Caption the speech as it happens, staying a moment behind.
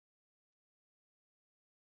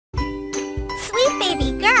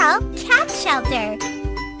cat shelter.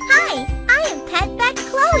 Hi, I am Pet Vet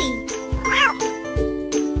Chloe.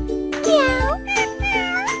 Meow.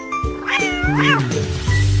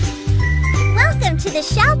 Welcome to the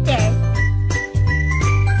shelter.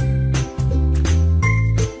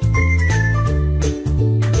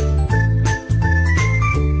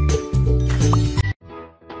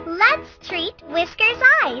 Let's treat Whiskers'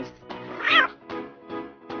 eyes.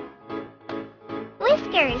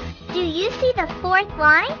 Whiskers, do you see the fourth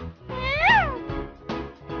line?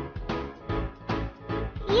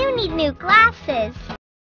 You need new glasses.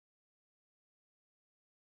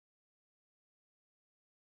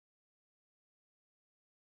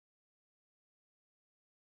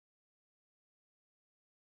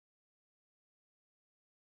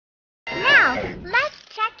 Now, let's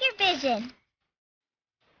check your vision.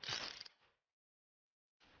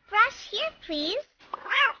 Brush here, please.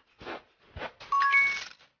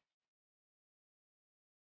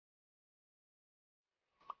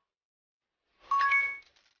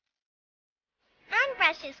 And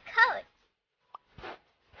brush his coat.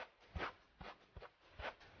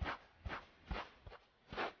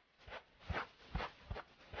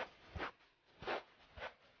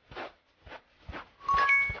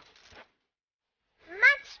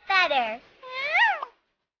 Much better.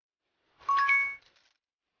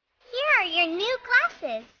 Here are your new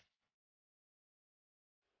glasses.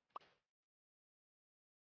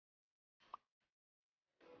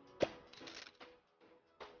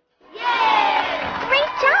 Yay!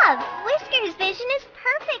 Great job! Whiskers' vision is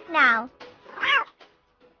perfect now.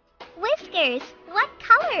 Whiskers, what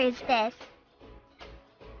color is this?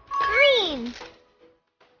 Green.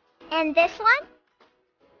 And this one?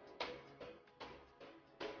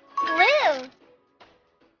 Blue.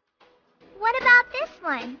 What about this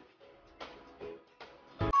one?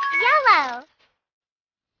 Yellow.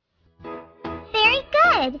 Very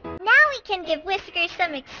good. Now we can give Whiskers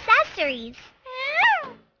some accessories.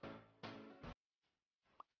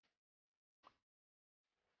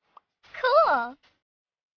 Cool.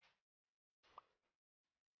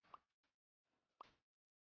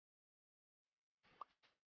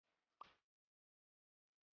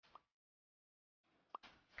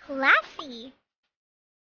 Classy.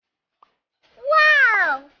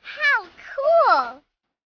 Wow! How cool!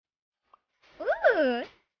 Ooh!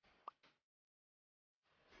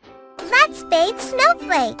 Let's bathe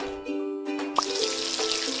Snowflake.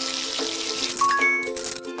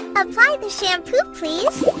 Apply the shampoo,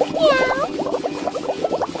 please. Meow.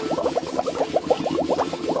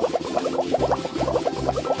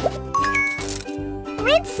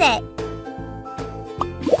 Rinse it.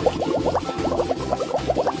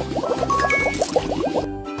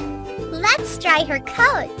 Let's dry her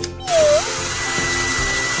coat.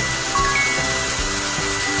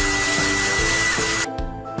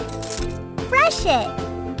 Brush it.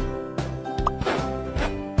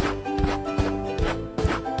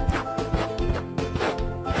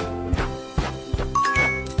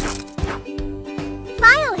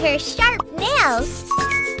 File her sharp nails.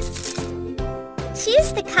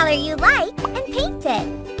 Choose the color you like and paint it.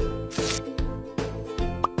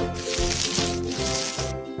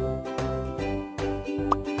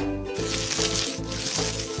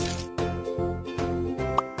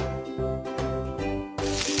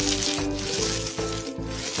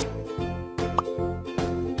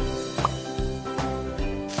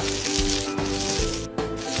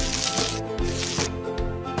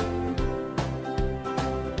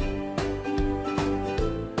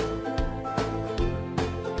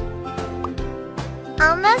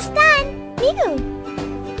 Almost done! Mew!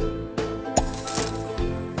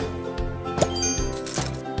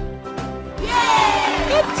 Yay!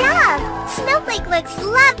 Good job! Snowflake looks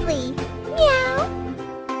lovely! Meow!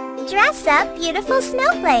 Dress up beautiful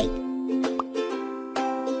Snowflake!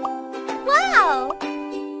 Wow!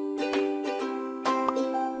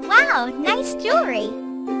 Wow, nice jewelry!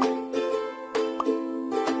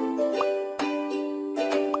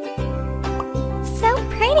 So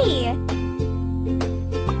pretty!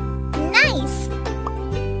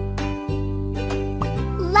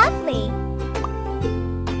 Lovely.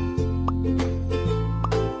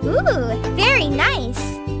 Ooh, very nice.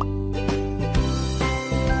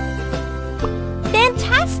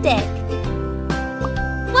 Fantastic.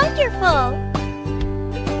 Wonderful.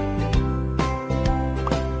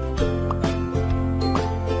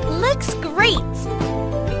 Looks great.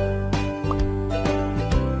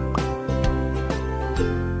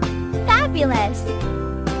 Fabulous.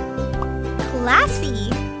 Classy.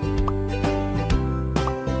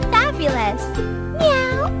 Fabulous.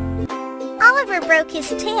 Meow. Oliver broke his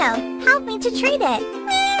tail. Help me to treat it.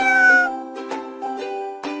 Meow.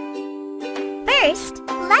 First,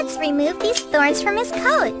 let's remove these thorns from his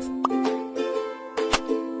coat.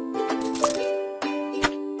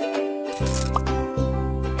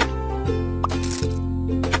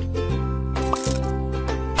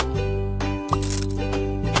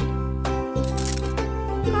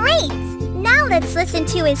 Great! Now let's listen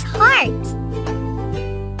to his heart.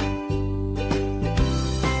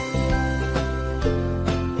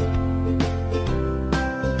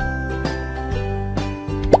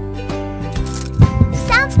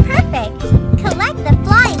 Sounds perfect! Collect the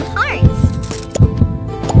flying hearts.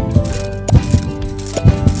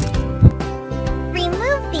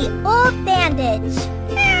 Remove the old bandage.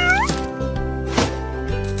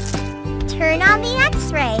 Turn on the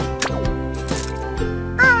X-ray.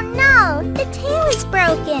 Oh no! The tail is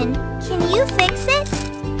broken. Can you fix it?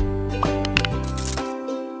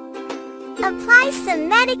 Apply some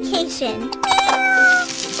medication.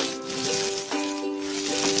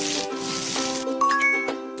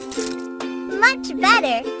 Much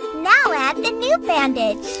better. Now add the new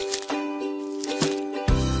bandage.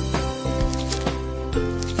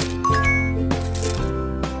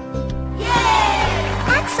 Yay!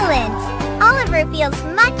 Excellent! Oliver feels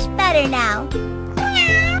much better now.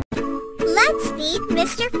 Let's feed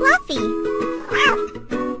Mr. Fluffy.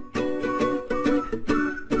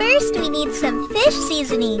 First, we need some fish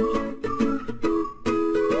seasoning.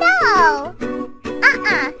 No!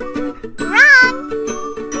 Wrong!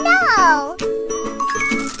 No!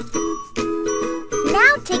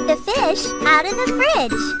 Now take the fish out of the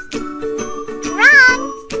fridge. Wrong!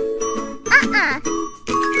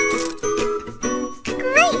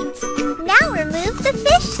 Great! Now remove the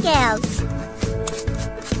fish scales.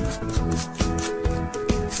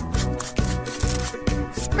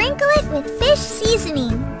 Sprinkle it with fish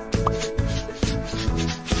seasoning.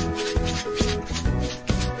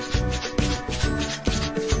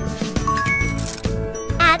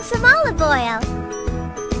 Add some olive oil.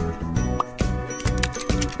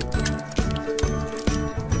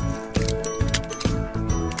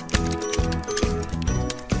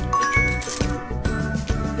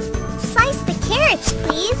 Slice the carrots,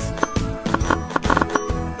 please.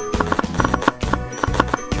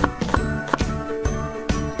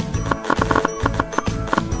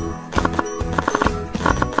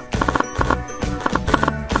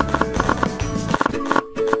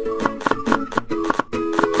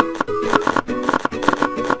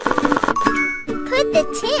 Put the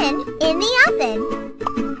tin in the oven.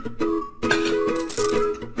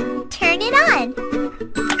 Turn it on.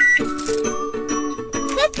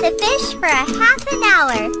 Cook the fish for a half an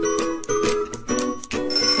hour.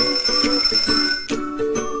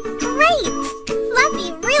 Great! Fluffy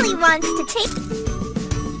really wants to taste.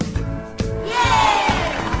 Yay!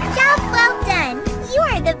 Job well done. You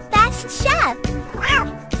are the best chef.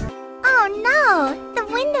 Oh no! The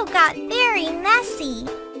window got very messy.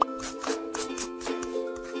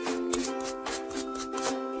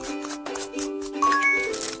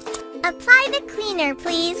 Apply the cleaner,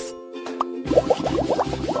 please.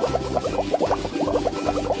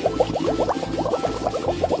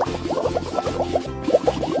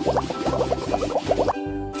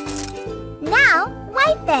 Now,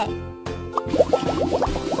 wipe it.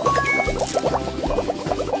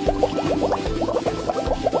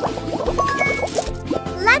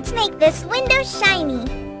 Let's make this window shiny.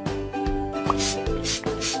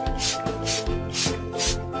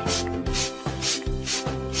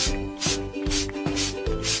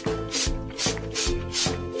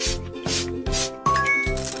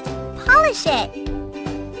 Polish it.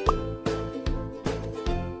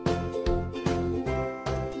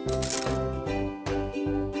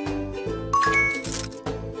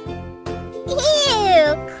 Ew!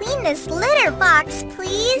 Clean this litter box,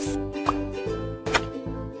 please.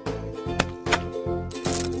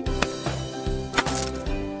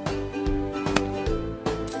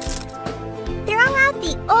 Throw out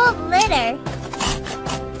the old litter.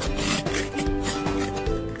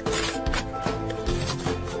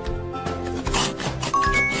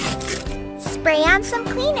 Spray on some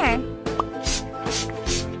cleaner.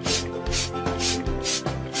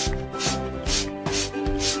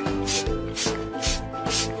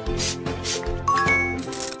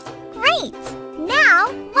 Great!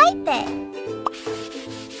 Now wipe it.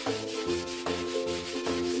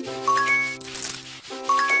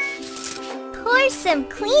 Pour some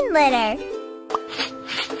clean litter.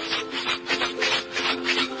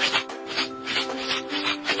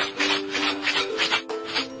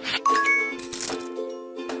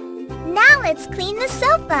 Now let's clean the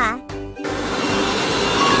sofa.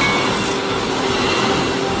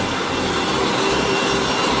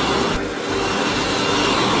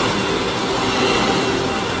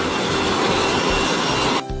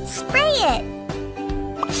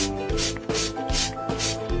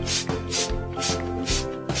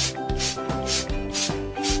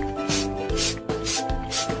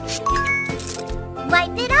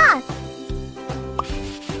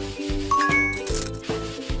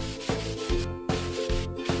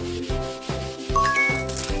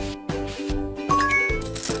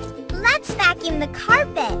 vacuum the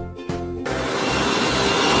carpet.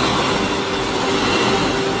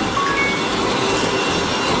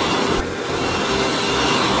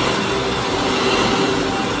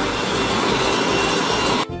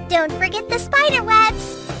 Don't forget the spider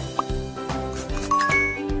webs.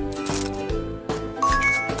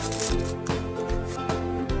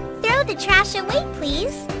 Throw the trash away,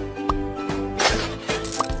 please.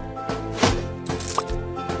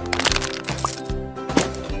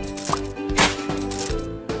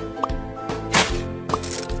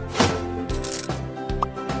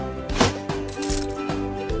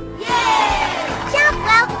 Job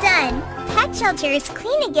well done. Pet shelter is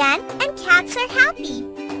clean again and cats are happy.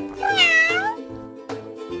 Meow.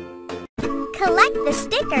 Collect the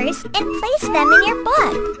stickers and place them in your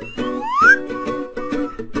book.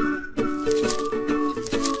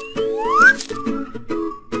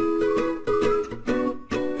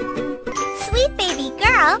 Sweet baby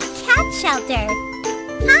girl, cat shelter.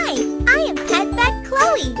 Hi, I am Pet Vet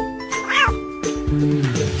Chloe.